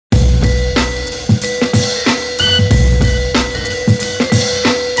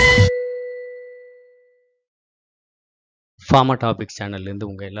Pharma topics சேனல்லேருந்து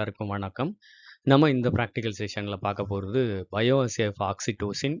உங்கள் எல்லாருக்கும் வணக்கம். நம்ம இந்த ப்ராக்டிக்கல் செஷனில் பார்க்க போகிறது bioassay of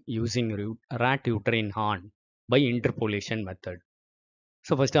oxytocin using rat uterine horn by interpolation method.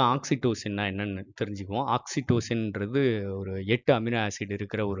 So first ஆக்சிடோசின்னா என்னென்னு தெரிஞ்சுக்குவோம். ஆக்சிடோசின்ன்றது ஒரு 8 அமினோ ஆசிட்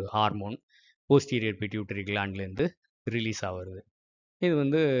இருக்கிற ஒரு ஹார்மோன் போஸ்டீரியர் பிட்யூட்டரி கிளாண்ட்லேருந்து ரிலீஸ் ஆகுது. இது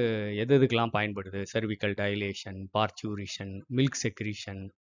வந்து எதுக்கெல்லாம் பயன்படுது? சர்விக்கல் டைலேஷன், பார்ச்சூரிஷன், மில்க் செக்ரீஷன்,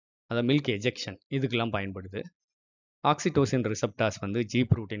 அதாவது மில்க் எஜெக்ஷன், இதுக்கெல்லாம் பயன்படுது. ஆக்சிடோசின் ரிசப்டார்ஸ் வந்து ஜி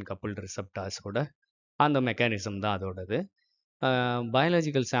ப்ரோட்டீன் கப்புள்ட் ரிசப்டார்ஸோட அந்த மெக்கானிசம் தான் அதோடது.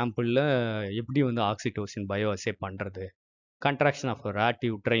 பயாலஜிக்கல் சாம்பிளில் எப்படி வந்து ஆக்சிடோசின் பயோஅசே பண்ணுறது? Contraction of rat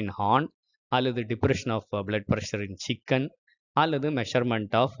uterine horn அல்லது depression of blood pressure in chicken அல்லது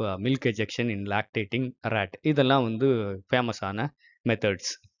measurement of milk ejection in lactating rat, இதெல்லாம் வந்து ஃபேமஸான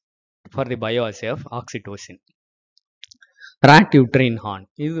methods for the bioassay of oxytocin. rat uterine horn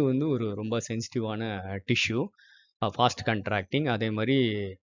இது வந்து ஒரு ரொம்ப சென்சிட்டிவான டிஷ்யூ, ஃபாஸ்ட் கண்ட்ராக்டிங், அதே மாதிரி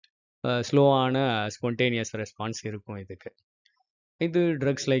ஸ்லோவான ஸ்பான்டேனியஸ் ரெஸ்பான்ஸ் இருக்கும் இதுக்கு. இது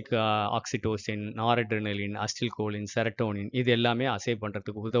ட்ரக்ஸ் லைக் ஆக்சிடோசின், நாரட்ரினலின், அசிட்டில்கோலின், செரட்டோனின் இது எல்லாமே அசே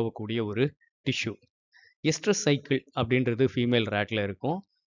பண்ணுறதுக்கு உதவக்கூடிய ஒரு டிஷ்யூ. எஸ்ட்ரஸ் சைக்கிள் அப்படின்றது ஃபீமேல் ரேட்டில் இருக்கும்.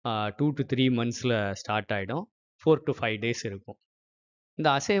 2 to 3 monthஸில் ஸ்டார்ட் ஆகிடும். 4 to 5 days இருக்கும். இந்த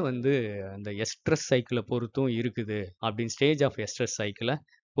அசே வந்து அந்த எஸ்ட்ரஸ் சைக்கிளை பொறுத்தும் இருக்குது அப்படின்னு ஸ்டேஜ் ஆஃப் எஸ்ட்ரஸ் சைக்கிளை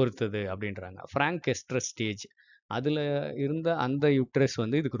பொறுத்தது அப்படின்றாங்க. ஃப்ராங்க் எஸ்ட்ரஸ் ஸ்டேஜ் அதில் இருந்த அந்த யூட்ரஸ்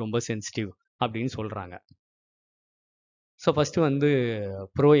வந்து இதுக்கு ரொம்ப சென்சிட்டிவ் அப்படின்னு சொல்கிறாங்க. ஸோ ஃபஸ்ட்டு வந்து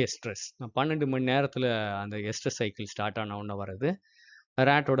ப்ரோ எஸ்ட்ரஸ் 12 மணி நேரத்தில் அந்த எஸ்ட்ரஸ் சைக்கிள் ஸ்டார்ட் ஆன உடனே வர்றது.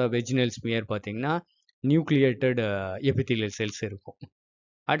 ரேட்டோட வெஜினல் ஸ்மியர் பார்த்திங்கன்னா நியூக்ளியேட்டட் எபித்தீலியல் செல்ஸ் இருக்கும்.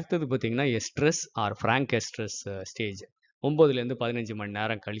 அடுத்தது பார்த்திங்கன்னா எஸ்ட்ரஸ் ஆர் ஃப்ராங்க் எஸ்ட்ரஸ் ஸ்டேஜ் 9லேருந்து 15 மணி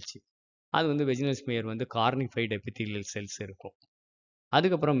நேரம் கழிச்சு அது வந்து வெஜினல் ஸ்மியர் வந்து கார்னிஃபைடு எபித்தீலியல் செல்ஸ் இருக்கும்.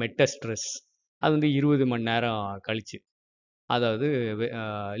 அதுக்கப்புறம் மெட்டஸ்ட்ரஸ் அது வந்து 20 மணி நேரம் கழிச்சு, அதாவது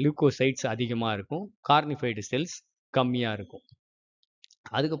லியூக்கோசைட்ஸ் அதிகமாக இருக்கும், கார்னிஃபைடு செல்ஸ் கம்மியாக இருக்கும்.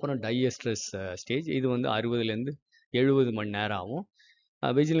 அதுக்கப்புறம் டைஎஸ்ட்ரஸ் ஸ்டேஜ் இது வந்து 60லேருந்து 70 மணி நேரம் ஆகும்.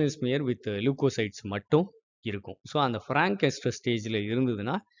 வெஜினல் ஸ்மியர் வித் லியூக்கோசைட்ஸ் மட்டும் இருக்கும். ஸோ அந்த ஃப்ராங்க் எஸ்ட்ரஸ் ஸ்டேஜில்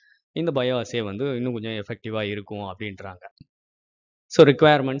இருந்ததுன்னா இந்த பயோஅசே வந்து இன்னும் கொஞ்சம் எஃபெக்டிவாக இருக்கும் அப்படின்றாங்க. ஸோ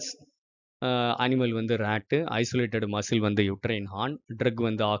ரிக்குவயர்மெண்ட்ஸ், அனிமல் வந்து ரேட்டு, ஐசோலேட்டட் மசில் வந்து யூட்ரைன் ஹார்ன், ட்ரக்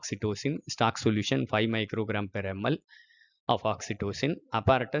வந்து oxytocin, stock solution 5 microgram per ml of oxytocin,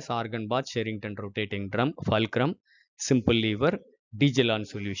 apparatus, organ bath, Sherrington rotating drum, fulcrum, simple lever, digelon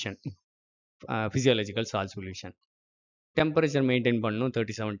solution, physiological salt solution. Temperature maintain பண்ணணும்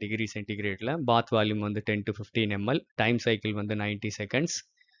 37 degree சென்டிகிரேடில். பாத் volume வந்து 10 to 15 ml, time cycle வந்து 90 seconds,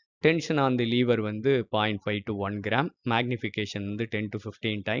 tension on the lever வந்து 0.5 to 1 gram, magnification வந்து 10 to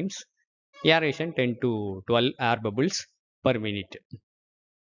 15 times, aeration 10 to 12 air bubbles per minute.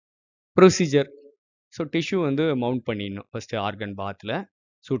 Procedure, so tissue வந்து mount பண்ணிடணும் first organ பாத்தில்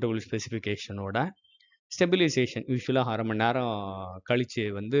suitable ஸ்பெசிஃபிகேஷனோட. Stabilisation யூஸ்வலாக அரை மணி நேரம் கழித்து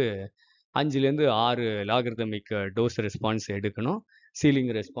வந்து 5லேருந்து 6 லாகரிதமிக் டோஸ் ரெஸ்பான்ஸ் எடுக்கணும்,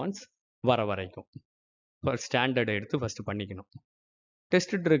 சீலிங் ரெஸ்பான்ஸ் வர வரைக்கும். ஸ்டாண்டர்டை எடுத்து ஃபஸ்ட்டு பண்ணிக்கணும்.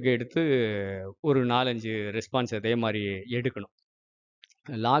 டெஸ்ட் ட்ரக் எடுத்து ஒரு 4-5 ரெஸ்பான்ஸ் அதே மாதிரி எடுக்கணும்.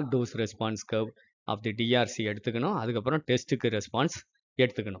 Lock dose response curve of the TRC எடுத்துக்கணும். அதுக்கப்புறம் டெஸ்ட்டுக்கு ரெஸ்பான்ஸ்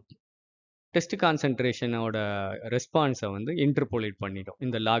எடுத்துக்கணும். டெஸ்ட் கான்சன்ட்ரேஷனோட ரெஸ்பான்ஸை வந்து இன்டர்போலேட் பண்ணிடும்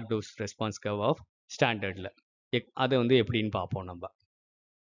இந்த lock dose response curve of ஸ்டாண்டர்டில். அதை வந்து எப்படின்னு பார்ப்போம் நம்ம.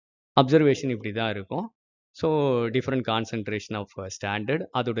 அப்சர்வேஷன் இப்படி தான் இருக்கும். So different concentration of standard,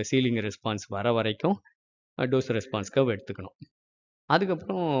 அதோட சீலிங் ரெஸ்பான்ஸ் வர வரைக்கும் டோஸ் ரெஸ்பான்ஸ் கர்வ் எடுத்துக்கணும்.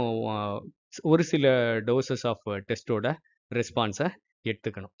 அதுக்கப்புறம் ஒரு சில டோசஸ் ஆஃப் டெஸ்ட்டோட ரெஸ்பான்ஸை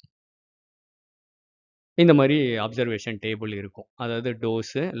எடுத்துக்கணும். இந்த மாதிரி அப்சர்வேஷன் டேபிள் இருக்கும். அதாவது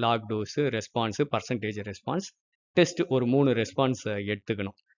dose, lock dose, response, percentage response, test ஒரு 3 ரெஸ்பான்ஸ்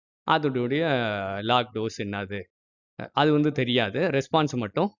எடுத்துக்கணும். அதோடைய லாக் டோஸ் என்னது அது வந்து தெரியாது, ரெஸ்பான்ஸ்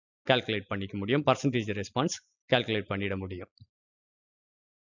மட்டும் கால்குலேட் பண்ணிக்க முடியும், பர்சன்டேஜ் ரெஸ்பான்ஸ் கால்குலேட் பண்ணிட முடியும்.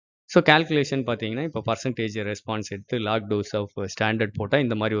 ஸோ கால்குலேஷன் பார்த்தீங்கன்னா இப்போ பர்சன்டேஜ் ரெஸ்பான்ஸ் எடுத்து லாக் டோஸ் ஆஃப் ஸ்டாண்டர்ட் போட்டால்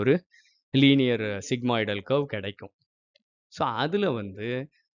இந்த மாதிரி ஒரு லீனியர் சிக்மாய்டல் கர்வ் கிடைக்கும். ஸோ அதில் வந்து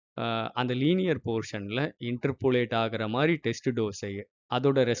அந்த லீனியர் போர்ஷனில் இன்டர்போலேட் ஆகிற மாதிரி டெஸ்ட் டோஸை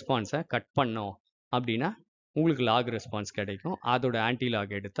அதோட ரெஸ்பான்ஸை கட் பண்ணோம் அப்படின்னா உங்களுக்கு லாக் ரெஸ்பான்ஸ் கிடைக்கும். அதோட ஆன்டி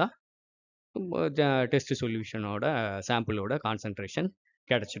லாக் எடுத்தால் டெஸ்ட் சொல்யூஷனோட சாம்பிளோட கான்சன்ட்ரேஷன்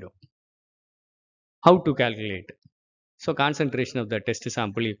கிடைச்சிடும். How to calculate? So concentration of the test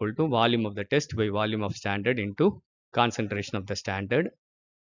sample equal to volume of the test by volume of standard into concentration of the standard.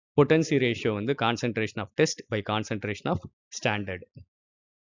 Potency ratio வந்து concentration of test by concentration of standard.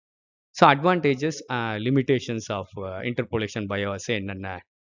 So advantages, limitations of interpolation bioassay என்னென்ன?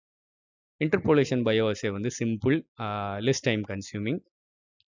 Interpolation bioassay வந்து simple, less time consuming.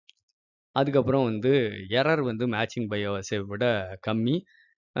 அதுக்கப்புறம் வந்து error வந்து matching bioassay விட கம்மி,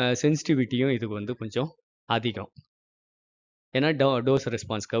 சென்சிட்டிவிட்டியும் இதுக்கு வந்து கொஞ்சம் அதிகம். ஏன்னா டோஸ்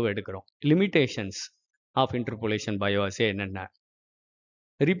ரெஸ்பான்ஸ் கர்வ் எடுக்கிறோம். லிமிட்டேஷன்ஸ் ஆஃப் இன்டர்போலேஷன் பயோஅசே என்னென்ன?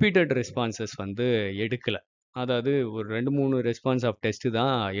 ரிப்பீட்டட் ரெஸ்பான்சஸ் வந்து எடுக்கல. அதாவது ஒரு 2-3 ரெஸ்பான்ஸ் ஆஃப் டெஸ்ட்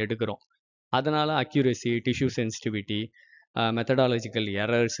தான் எடுக்கிறோம். அதனால accuracy, tissue sensitivity, methodological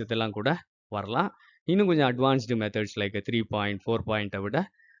errors இதெல்லாம் கூட வரலாம். இன்னும் கொஞ்சம் அட்வான்ஸ்டு மெத்தட்ஸ் லைக் 3 பாயிண்ட் 4 பாயிண்ட்டை விட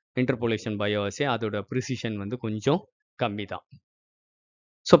இன்டர்போலேஷன் பயோஅசே அதோட ப்ரிசிஷன் வந்து கொஞ்சம் கம்மி தான்.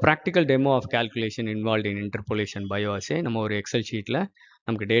 So practical demo of calculation involve in interpolation bioassay நம்ம ஒரு எக்ஸல் ஷீட்டில்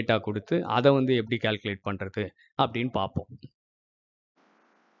நமக்கு டேட்டா கொடுத்து அதை வந்து எப்படி கால்குலேட் பண்ணுறது அப்படின்னு பார்ப்போம்.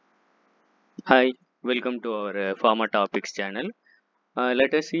 Hi, welcome to our pharma topics channel.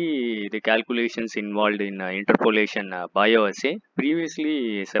 Let us see the calculations involved in interpolation bioassay. Previously,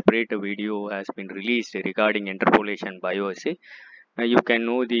 a separate video has been released regarding interpolation bioassay. You can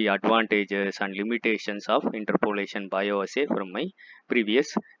know the advantages and limitations of interpolation bioassay from my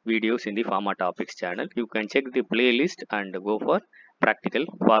previous videos in the pharma topics channel. You can check the playlist and go for practical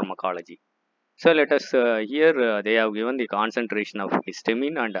pharmacology. So let us here they have given the concentration of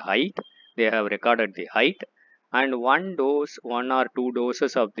histamine and height. They have recorded the height, and one or two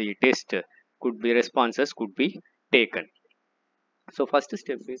doses of the test could be responses could be taken. So first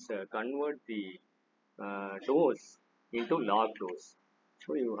step is convert the dose into log dose. So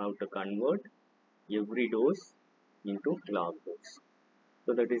you have to convert every dose into log dose.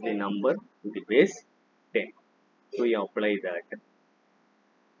 So that is the number to the base 10. So you apply that.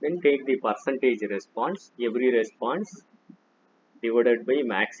 Then take the percentage response, every response divided by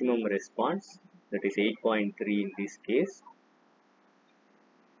maximum response, that is 8.3 in this case,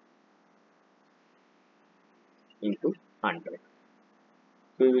 into 100.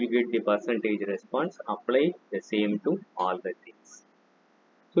 So you will get the percentage response, apply the same to all the things.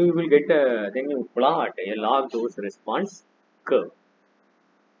 So you will get then you plot a log dose response curve.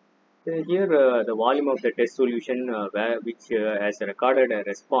 So here the volume of the test solution which has recorded a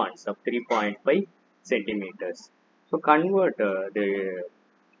response of 3.5 centimeters. So convert the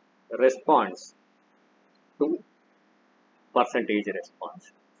response to percentage response.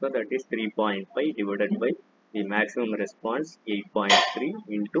 So that is 3.5 divided by the maximum response 8.3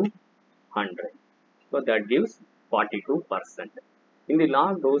 into 100. So that gives 42%. In the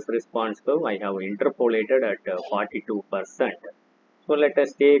log dose response curve, I have interpolated at 42%. So let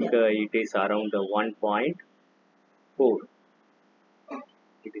us take it is around 1.4.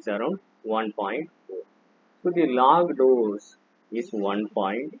 It is around 1.4. So the log dose is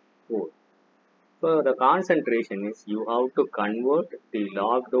 1.4. So the concentration is you have to convert the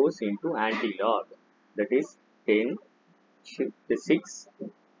log dose into anti-log. That is 10 shift to 6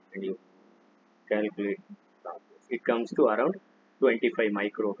 and you calculate. It comes to around 25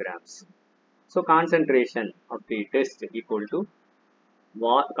 micrograms. So concentration of the test equal to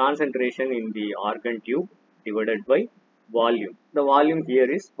concentration in the organ tube divided by volume. The volume here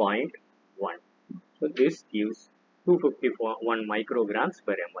is 0.1. So this gives 251 micrograms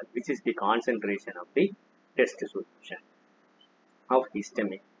per ml, which is the concentration of the test solution of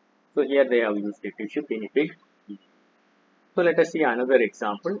histamine. So here they have used the tissue Guineapig. So let us see another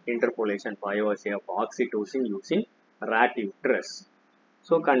example, interpolation bioassay of oxytocin using rat uterus.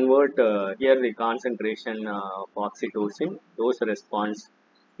 So convert here the concentration of oxytocin, dose response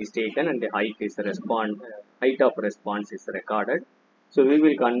is taken and the height is height of response is recorded. So we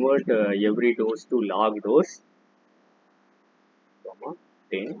will convert every dose to log dose,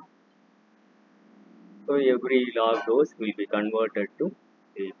 10. So every log dose will be converted to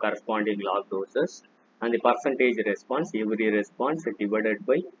the corresponding log doses, and the percentage response, every response divided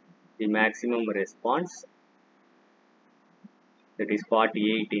by the maximum response, that is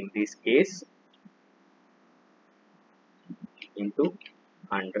 48 in this case, into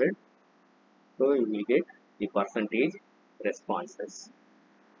 100. So you will get the percentage responses.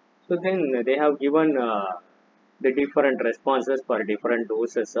 So then they have given the different responses for different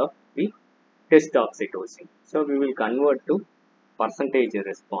doses of the test oxytocin. So we will convert to percentage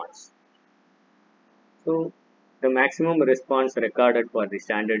response. So the maximum response recorded for the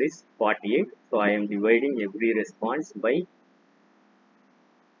standard is 48. So I am dividing every response by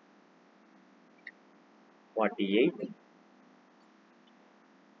 48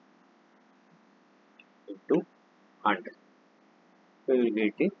 into 100. So you will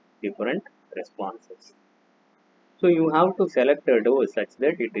get the different responses. So you have to select a dose such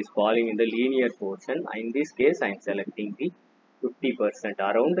that it is falling in the linear portion. In this case, I am selecting the 50%,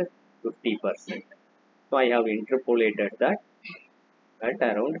 around 50%. So I have interpolated that at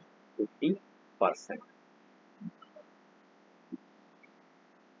around 50%.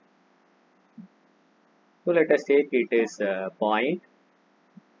 So let us take it is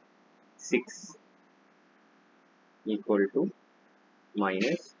 0.6 equal to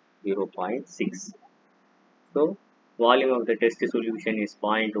minus 0.6. So volume of the test solution is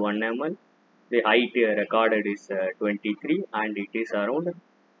 0.1 ml. The height recorded is 23 and it is around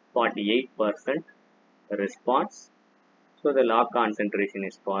 48% response. So the log concentration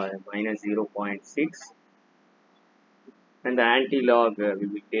is minus 0.6 and the anti-log we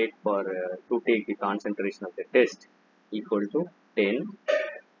will take for to take the concentration of the test equal to 10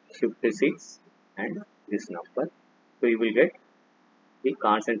 shift 6 and this number. So you will get the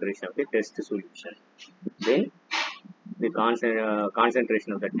concentration of the test solution. Then the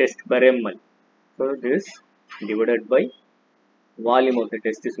concentration of the test per ml. So this divided by volume of the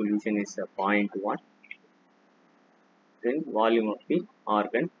test solution is 0.1. Then volume of the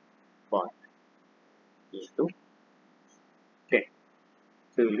organ part into 10.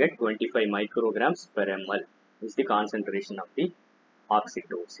 So you will get 25 micrograms per ml is the concentration of the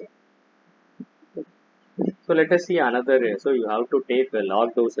oxytocin. So let us see another. So you have to take a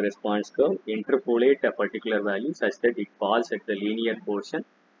log dose response curve, interpolate a particular value such that it falls at the linear portion.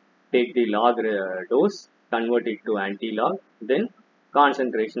 Take the log dose, convert it to anti-log, then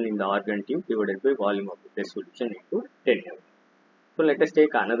concentration in the organ tube divided by volume of the test solution into 10 ml. So let us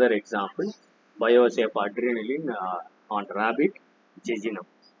take another example. Bioassay of adrenaline on rabbit jejunum.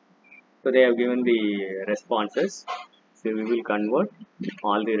 So they have given the responses. So we will convert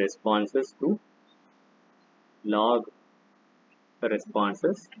all the responses to log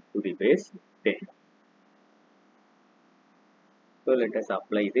responses to the base 10. So let us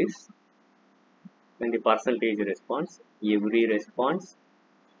apply this. Then the percentage response, every response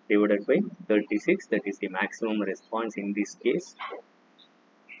divided by 36, that is the maximum response in this case,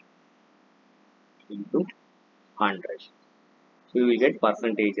 into 100. So we will get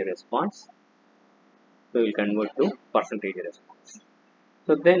percentage response. So we will convert to percentage response.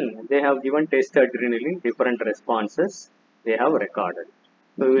 So then they have given test adrenaline different responses they have recorded.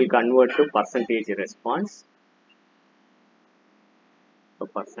 So we will convert to percentage response. So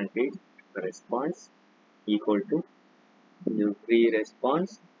percentage response equal to every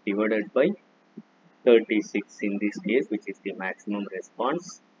response divided by 36 in this case, which is the maximum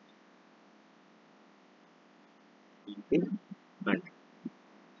response, into 100.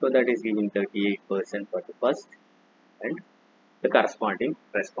 So that is giving 38% for the first and the corresponding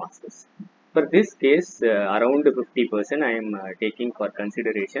responses. For this case, around 50% I am taking for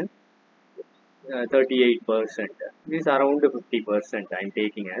consideration. 38%. This around 50% I am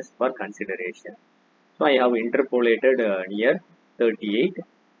taking as for consideration. So I have interpolated near 38.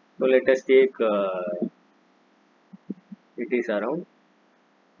 So let us take it is around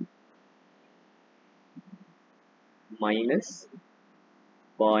minus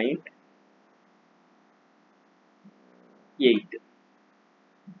 0.8.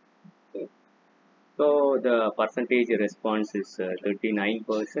 So the percentage response is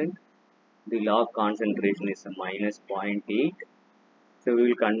 39%. The log concentration is minus 0.8. So we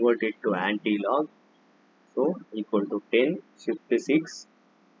will convert it to anti-log. So equal to 10 shift 6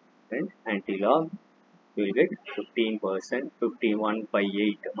 and anti-log. We will get 15%,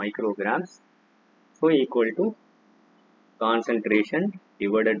 5158 micrograms. So equal to concentration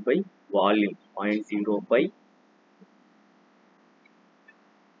divided by volume 0.05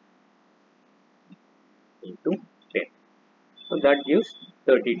 into 10. So that gives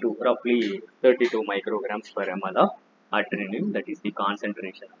 32, roughly 32 micrograms per ml of adrenaline. That is the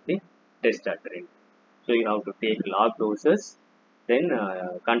concentration of the test adrenaline. So you have to take log doses, then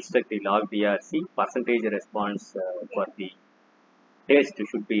construct the log DRC. Percentage response for the test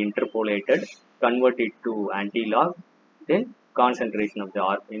should be interpolated, convert it to anti-log, then concentration of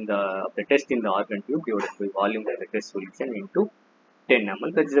the test in the organ tube divided by volume of the test solution into 10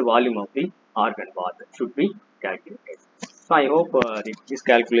 ml. That is the volume of the organ bath should be calculated. So I hope this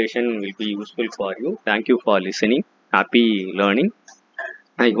calculation will be useful for you. Thank you for listening. Happy learning.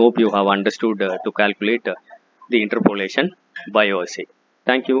 I hope you have understood to calculate the interpolation bioassay.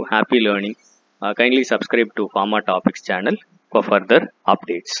 Thank you. Happy learning. Kindly subscribe to Pharma Topics channel for further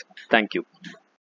updates. Thank you.